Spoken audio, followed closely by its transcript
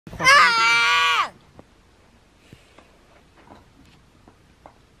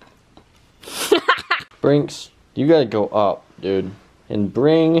Brinks, you gotta go up, dude. And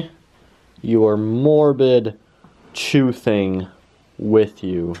bring your morbid chew thing with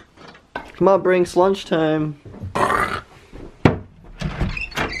you. Come on, Brinks, lunchtime.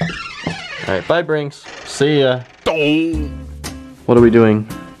 Alright, bye, Brinks. See ya. What are we doing?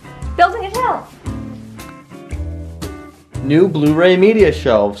 Building a shelf. New Blu-ray media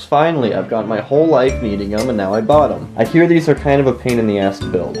shelves. Finally, I've got my whole life needing them, and now I bought them. I hear these are kind of a pain in the ass to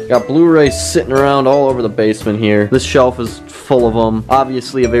build. Got Blu-rays sitting around all over the basement here. This shelf is full of them.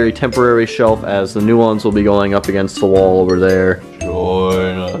 Obviously a very temporary shelf, as the new ones will be going up against the wall over there.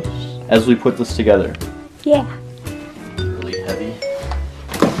 Join us as we put this together. Yeah. Really heavy.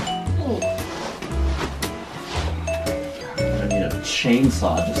 I need a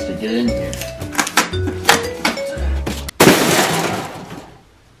chainsaw just to get in here.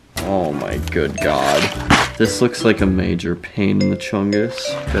 Oh my good god. This looks like a major pain in the chungus.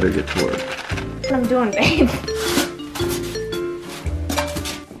 Better get to work. What I'm doing, babe.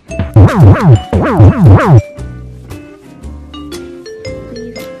 Oh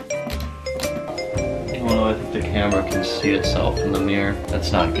no, I think the camera can see itself in the mirror.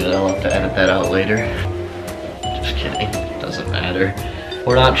 That's not good. I'll have to edit that out later. Just kidding. Doesn't matter.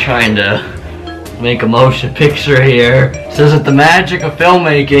 We're not trying to make a motion picture here. This isn't the magic of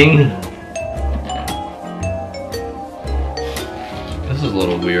filmmaking. This is a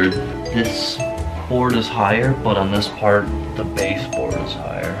little weird. This board is higher, but on this part, the baseboard is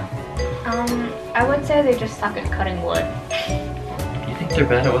higher. I would say they just suck at cutting wood. You think they're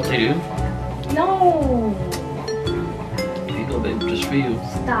bad at what they do? No! Here you go, babe, just for you.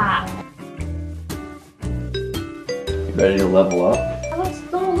 Stop. You ready to level up?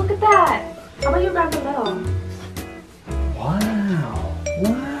 No, look at that! How about you grab the metal? Wow.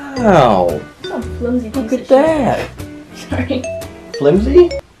 Wow. Some flimsy piece Look of at that. shit. Sorry.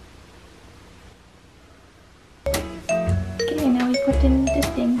 Flimsy? Okay, now we put in this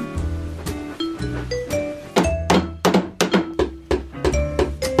thing.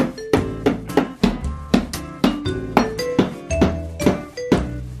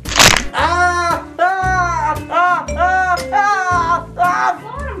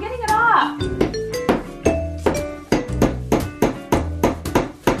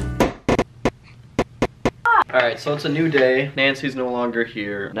 Alright, so it's a new day. Nancy's no longer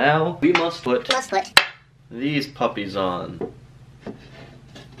here. Now, we must put these puppies on.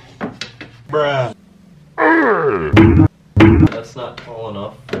 Bruh. That's not tall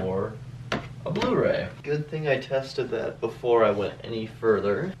enough for a Blu-ray. Good thing I tested that before I went any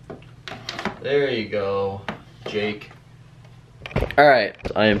further. There you go, Jake. Alright,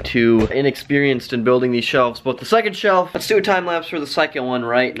 I am too inexperienced in building these shelves, but the second shelf, let's do a time lapse for the second one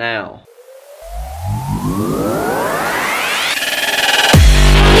right now.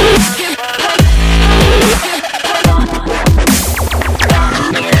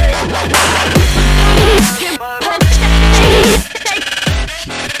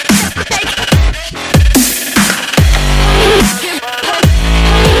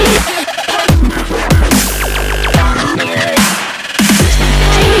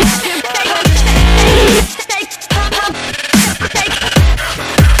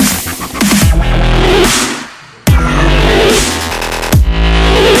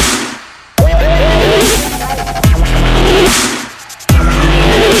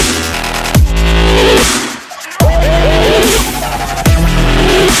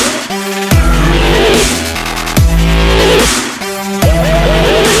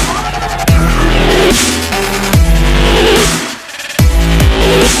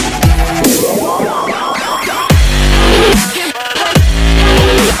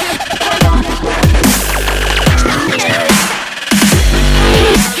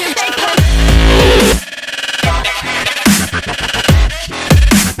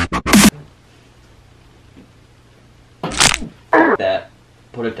 That.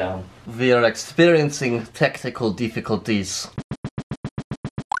 Put it down. We are experiencing technical difficulties.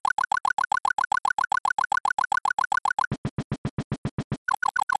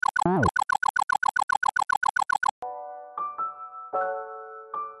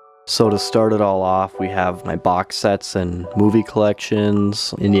 So to start it all off, we have my box sets and movie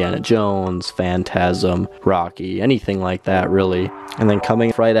collections, Indiana Jones, Phantasm, Rocky, anything like that really. And then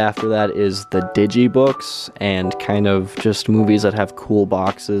coming right after that is the digibooks and kind of just movies that have cool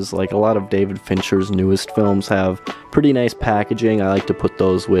boxes. Like a lot of David Fincher's newest films have pretty nice packaging. I like to put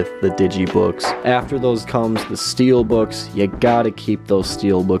those with the digibooks. After those comes the steelbooks. You gotta keep those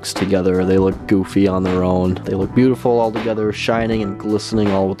steelbooks together. They look goofy on their own. They look beautiful all together, shining and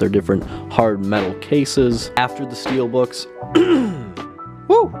glistening all with their different hard metal cases. After the steelbooks,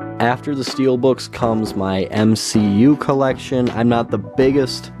 woo! After the steelbooks comes my MCU collection. I'm not the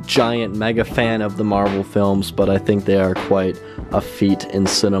biggest giant mega fan of the Marvel films, but I think they are quite a feat in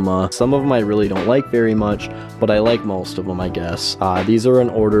cinema. Some of them I really don't like very much, but I like most of them, I guess. These are in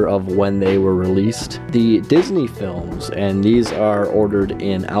order of when they were released. The Disney films, and these are ordered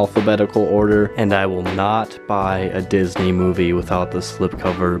in alphabetical order, and I will not buy a Disney movie without the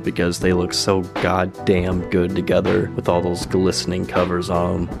slipcover because they look so goddamn good together with all those glistening covers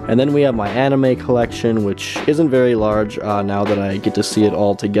on them. And then we have my anime collection, which isn't very large now that I get to see it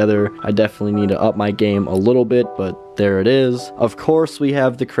all together. I definitely need to up my game a little bit, but there it is. Of course, we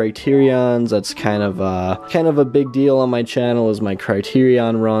have the Criterions. That's kind of a big deal on my channel, is my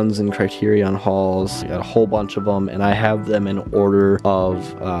Criterion runs and Criterion hauls. I got a whole bunch of them, and I have them in order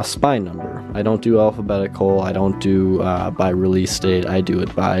of spine number. I don't do alphabetical. I don't do by release date. I do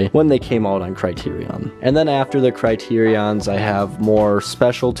it by when they came out on Criterion. And then after the Criterions, I have more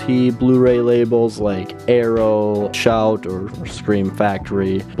specialty Blu-ray labels like Arrow, Shout, or Scream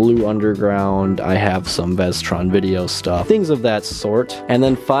Factory, Blue Underground. I have some Vestron Video stuff, things of that sort. And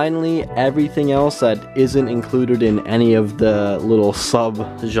then finally, everything else that isn't included in any of the little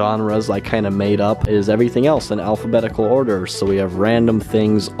sub-genres I kind of made up is everything else in alphabetical order. So we have random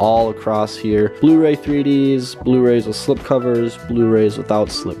things all across here. Blu-ray 3Ds, Blu-rays with slipcovers, Blu-rays without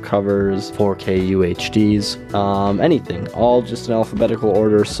slipcovers, 4K UHDs, anything. All just in alphabetical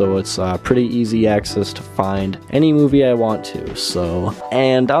order, so it's pretty easy access to find any movie I want to. So,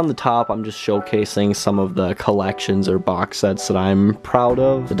 and on the top, I'm just showcasing some of the collections or box sets that I'm proud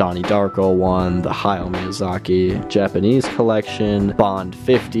of. The Donnie Darko one, the Hayao Miyazaki Japanese collection, Bond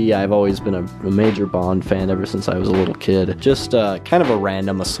 50. I've always been a major Bond fan ever since I was a little kid. Just kind of a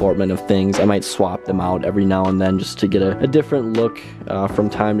random assortment of things. I might swap them out every now and then just to get a different look from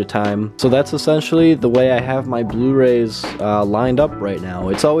time to time. So that's essentially the way I have my Blu-rays lined up right now.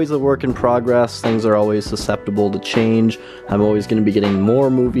 It's always a work in progress. Things are always susceptible to change. I'm always going to be getting more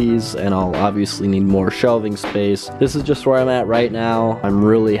movies, and I'll obviously need more shelving space. This is just where I'm at right now. I'm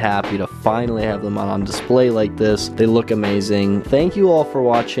really happy to finally have them on display like this. They look amazing. Thank you all for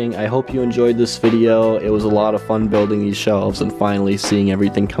watching. I hope you enjoyed this video. It was a lot of fun building these shelves and finally seeing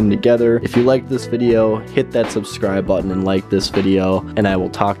everything come together. If you liked this video, hit that subscribe button and like this video, and I will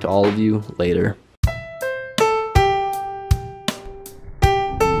talk to all of you later.